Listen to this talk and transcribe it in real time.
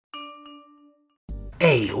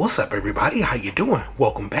Hey, what's up everybody? How you doing?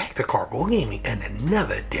 Welcome back to Karpo Gaming and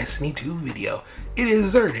another Destiny 2 video. It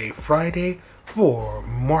is Xur Day, Friday for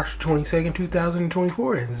March 22nd,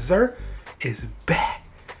 2024, and Xur is back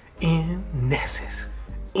in Nessus.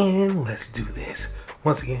 And let's do this.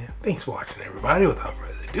 Once again, thanks for watching everybody. Without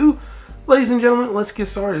further ado, ladies and gentlemen, let's get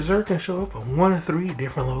started. Xur can show up in one of three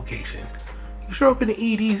different locations. You can show up in the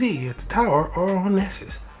EDZ at the tower or on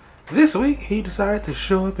Nessus. This week, he decided to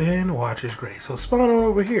show up in Watcher's Grave. So spawn on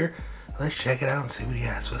over here. Let's check it out and see what he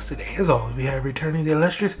has for us today. As always, we have returning the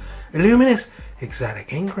illustrious, luminous,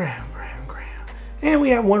 exotic, and gram. And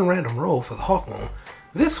we have one random roll for the Hawk Moon.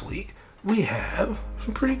 This week, we have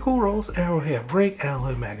some pretty cool rolls. Arrowhead Break,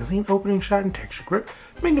 Alloy Magazine, Opening Shot, and Texture Grip,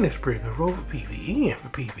 making this a pretty good roll for PvE and for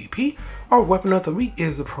PvP. Our weapon of the week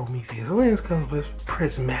is the Prometheus Lens, comes with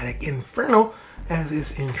Prismatic Inferno as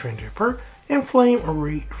its intrinsic perk, and Flame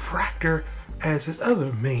Refractor as its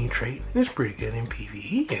other main trait. And it's pretty good in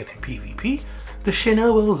PvE and in PvP. The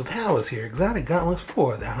Shinobos of Hell is here, exotic gauntlets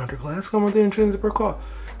for the Hunter class, come with the intrinsic perk called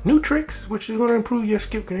New Tricks, which is going to improve your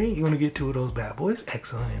skip grenade. You're going to get two of those bad boys,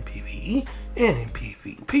 excellent in PvE and in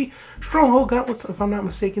PvP. Stronghold gauntlets, if I'm not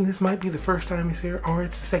mistaken, this might be the first time it's here, or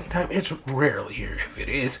it's the second time. It's rarely here if it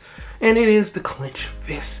is. And it is the Clench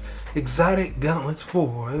Fist, exotic gauntlets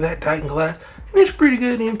for that Titan class, and it's pretty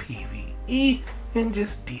good in PvE and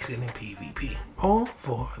just decent in PvP. All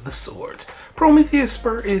for the swords. Prometheus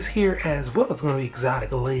Spur is here as well. It's going to be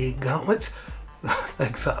exotic leg gauntlets.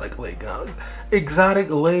 Exotic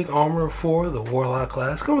leg armor for the Warlock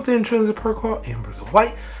class. Come with the intrinsic perk called Embers of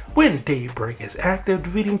Light. When Daybreak is active,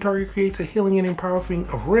 defeating target creates a healing and empowering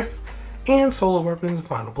of Rift, and solo weapons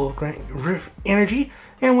final blow grant Rift energy.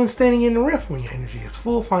 And when standing in the Rift, when your energy is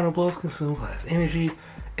full, final blows consume less energy.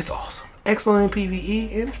 It's awesome. Excellent in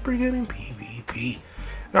PvE and it's pretty good in PvP.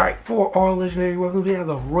 Alright, for our legendary weapons, we have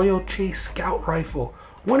the Royal Chase Scout Rifle.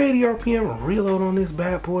 180 RPM reload on this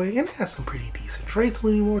bad boy, and it has some pretty decent traits,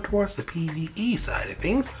 leaning more towards the PvE side of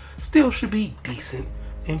things. Still should be decent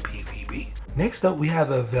in PvP. Next up, we have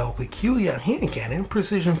the Vel Peculiar Hand Cannon,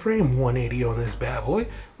 precision frame 180 on this bad boy,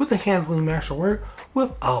 with the handling masterwork.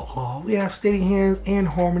 With Outlaw, we have steady hands and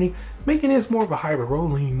harmony, making this more of a hybrid role,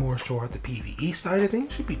 leaning more toward the PvE side of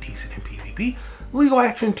things. Should be decent in PvP. Legal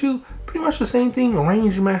Action 2, pretty much the same thing.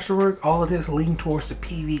 Range masterwork, all of this leaning towards the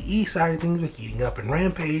PvE side of things, with Heating Up and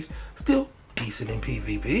Rampage. Still decent in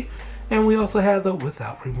PvP. And we also have the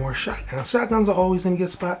Without Remorse shotgun. Shotguns are always in a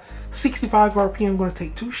good spot. 65 RPM, going to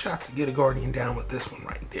take 2 shots to get a Guardian down with this one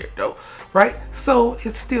right there, though. Right? So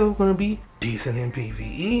it's still going to be decent in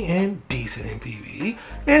PvE and decent in PvE.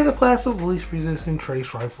 And the Plastic Least Resistant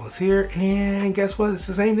Trace Rifle is here. And guess what? It's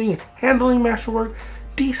the same thing. Handling masterwork.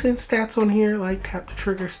 Decent stats on here, like tap the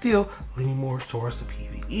trigger, still leaning more towards the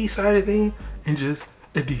PvE side of things, and just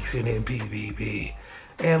a decent in PvP.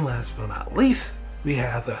 And last but not least, we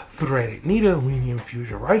have the Threaded Needle Lenient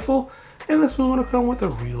Fusion Rifle, and this one will come with a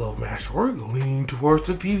reload masterwork, leaning towards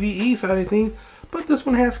the PvE side of things, but this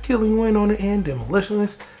one has Killing Wind on it and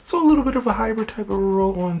Demolitionist, so a little bit of a hybrid type of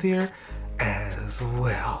roll on there as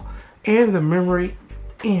well. And the Memory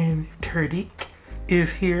Interdict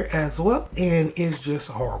is here as well, and it's just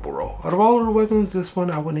a horrible roll. Out of all of the weapons, this one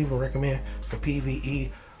I wouldn't even recommend for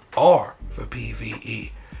PvE or for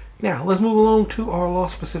PvE. Now let's move along to our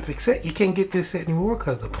Lost Pacific set. You can't get this set anymore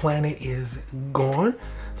because the planet is gone.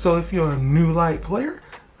 So if you're a new light player,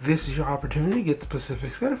 this is your opportunity to get the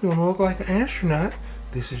Pacific set. If you want to look like an astronaut,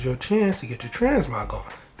 this is your chance to get your transmog on.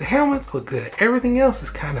 The helmets look good. Everything else is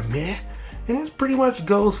kind of meh, and it pretty much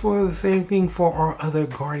goes for the same thing for our other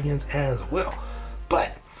Guardians as well.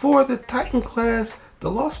 But for the Titan class, the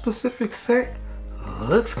Lost Pacific set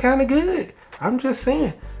looks kind of good. I'm just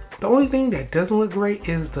saying. The only thing that doesn't look great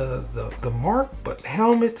is the mark, but the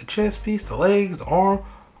helmet, the chest piece, the legs, the arm,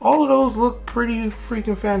 all of those look pretty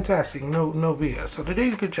freaking fantastic. No BS. So they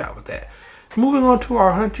did a good job with that. Moving on to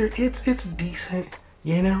our Hunter, it's decent,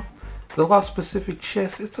 you know. The Lost Pacific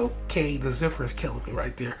chest, it's okay. The zipper is killing me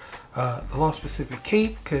right there. The Lost Pacific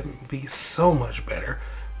cape could be so much better.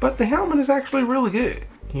 But the helmet is actually really good,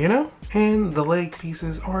 you know? And the leg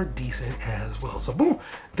pieces are decent as well. So boom,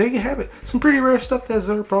 there you have it. Some pretty rare stuff that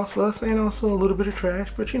Xur brought for us, and also a little bit of trash,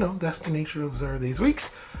 but you know, that's the nature of Xur these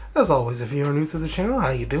weeks. As always, if you're new to the channel, how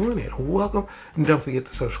you doing? And welcome. And don't forget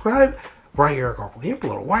to subscribe right here at Karpo Gaming for a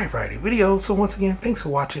little wide variety of videos. So once again, thanks for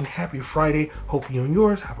watching. Happy Friday. Hope you and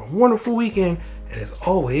yours have a wonderful weekend. And as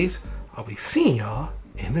always, I'll be seeing y'all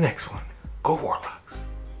in the next one. Go Warlocks.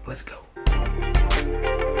 Let's go.